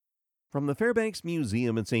From the Fairbanks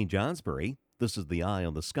Museum in St. Johnsbury, this is the Eye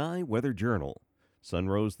on the Sky Weather Journal. Sun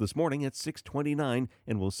rose this morning at 6:29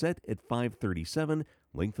 and will set at 5:37.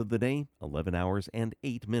 Length of the day 11 hours and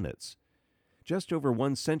 8 minutes. Just over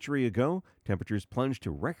 1 century ago, temperatures plunged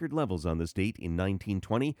to record levels on this date in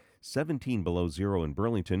 1920, 17 below zero in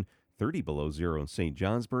Burlington, 30 below zero in St.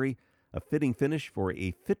 Johnsbury. A fitting finish for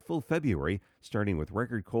a fitful February, starting with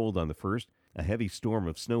record cold on the 1st, a heavy storm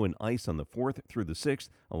of snow and ice on the 4th through the 6th,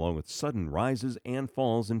 along with sudden rises and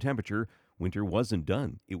falls in temperature. Winter wasn't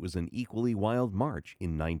done. It was an equally wild March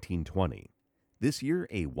in 1920. This year,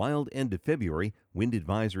 a wild end of February, wind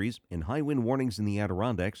advisories and high wind warnings in the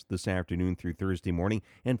Adirondacks this afternoon through Thursday morning,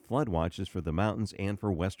 and flood watches for the mountains and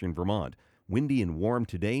for western Vermont. Windy and warm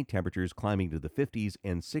today, temperatures climbing to the 50s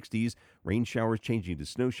and 60s, rain showers changing to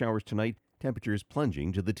snow showers tonight, temperatures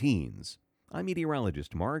plunging to the teens. I'm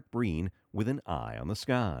meteorologist Mark Breen with an eye on the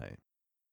sky.